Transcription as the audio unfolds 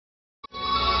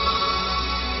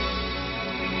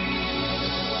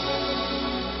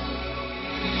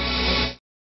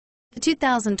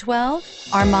2012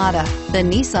 Armada. The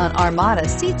Nissan Armada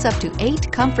seats up to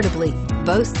 8 comfortably,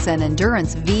 boasts an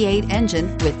endurance V8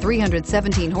 engine with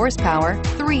 317 horsepower,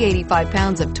 385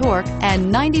 pounds of torque,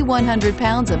 and 9,100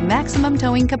 pounds of maximum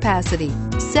towing capacity.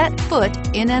 Set foot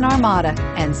in an Armada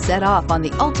and set off on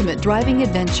the ultimate driving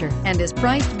adventure and is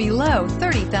priced below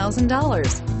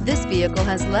 $30,000. This vehicle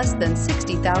has less than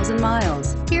 60,000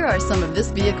 miles. Here are some of this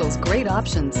vehicle's great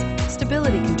options: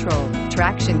 stability control,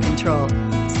 traction control,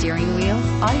 steering wheel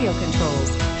audio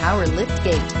controls, power lift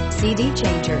gate, CD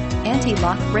changer,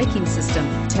 anti-lock braking system,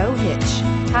 tow hitch,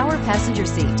 power passenger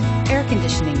seat, air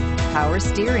conditioning, power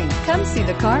steering. Come see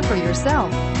the car for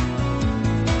yourself.